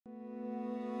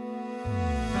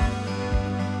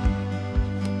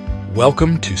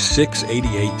Welcome to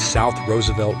 688 South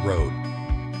Roosevelt Road,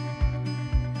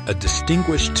 a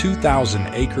distinguished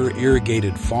 2,000-acre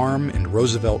irrigated farm in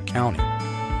Roosevelt County,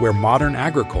 where modern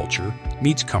agriculture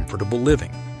meets comfortable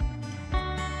living.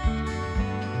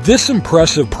 This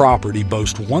impressive property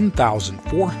boasts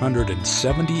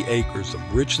 1,470 acres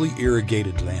of richly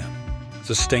irrigated land,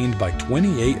 sustained by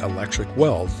 28 electric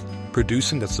wells,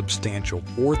 producing a substantial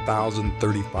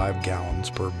 4,035 gallons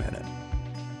per minute.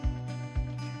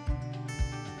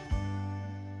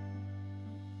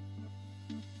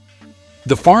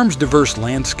 The farm's diverse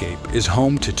landscape is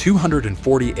home to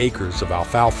 240 acres of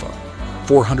alfalfa,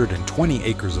 420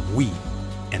 acres of wheat,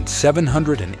 and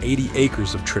 780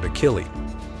 acres of triticale,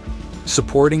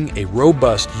 supporting a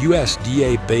robust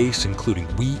USDA base including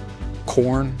wheat,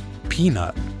 corn,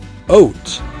 peanut,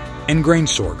 oats, and grain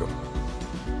sorghum.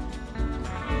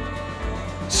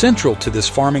 Central to this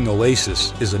farming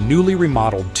oasis is a newly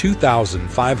remodeled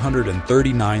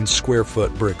 2,539 square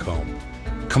foot brick home,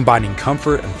 combining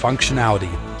comfort and functionality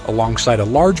alongside a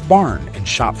large barn and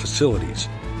shop facilities.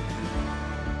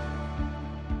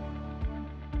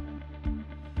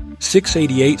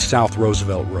 688 South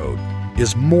Roosevelt Road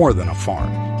is more than a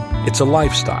farm. It's a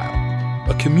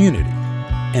lifestyle, a community,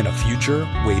 and a future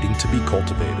waiting to be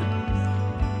cultivated.